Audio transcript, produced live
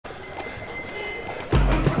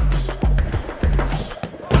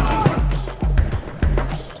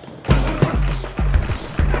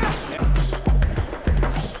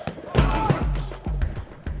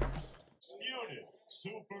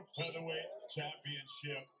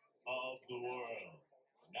Championship of the world.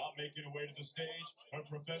 Now making her way to the stage, her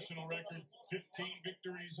professional record, 15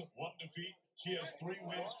 victories, 1 defeat. She has 3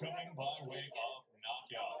 wins coming by way of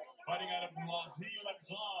knockout. Fighting out of ALYCIA,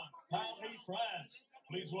 Paris, France.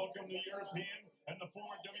 Please welcome the European and the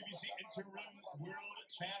former WBC interim world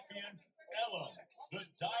champion, ELHEM, the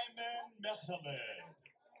Diamond MEKHALED.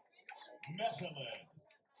 MEKHALED.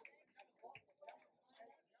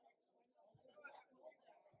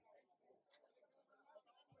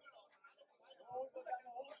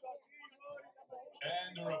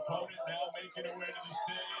 And her opponent now making her way to the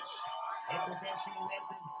stage. Her professional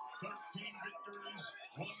record, 13 victories,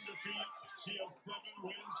 1 defeat. She has 7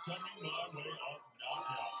 wins coming by way of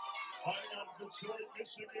knockout. Fighting out of Detroit,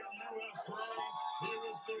 Michigan, USA, here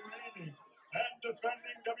is the reigning and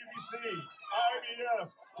defending WBC,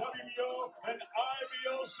 IBF, WBO, and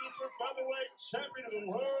IBO Super Featherweight Champion of the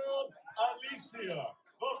World, ALYCIA,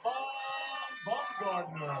 the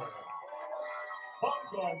BAUMGARDNER.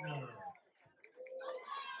 BAUMGARDNER.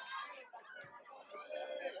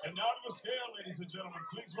 And now to the scale, ladies and gentlemen,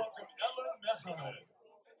 please welcome ELHEM MEKHALED.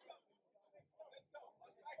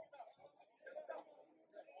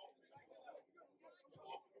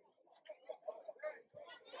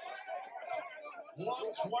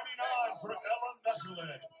 $129 for ELHEM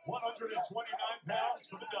MEKHALED, 129 pounds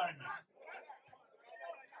for the Diamond.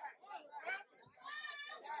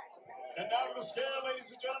 And now to the scale, ladies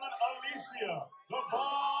and gentlemen, ALYCIA, the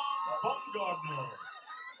BAUMGARDNER.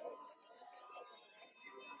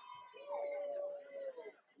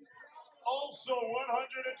 Also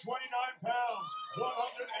 129 pounds,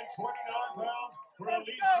 129 pounds for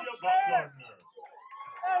ALYCIA BAUMGARDNER.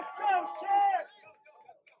 Let's go, champ!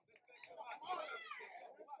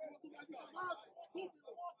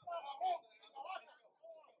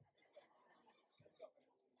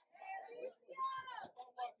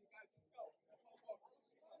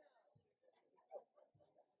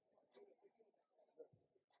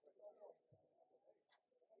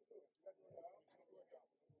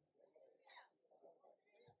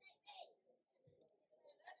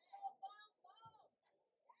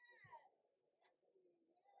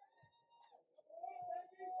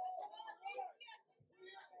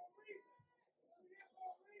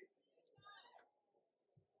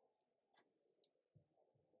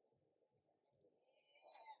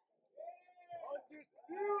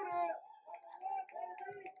 Undisputed!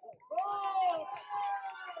 The ball!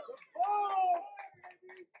 The ball!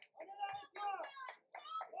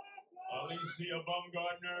 ALYCIA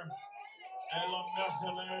BAUMGARDNER, ELHEM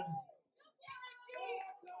MEKHALED.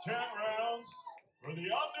 10 rounds for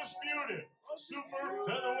the undisputed Super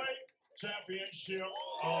Featherweight Championship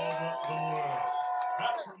of the world.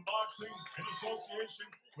 Matchroom Boxing in association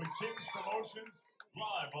with King's Promotions,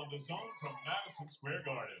 live on the Zone from Madison Square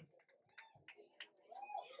Garden.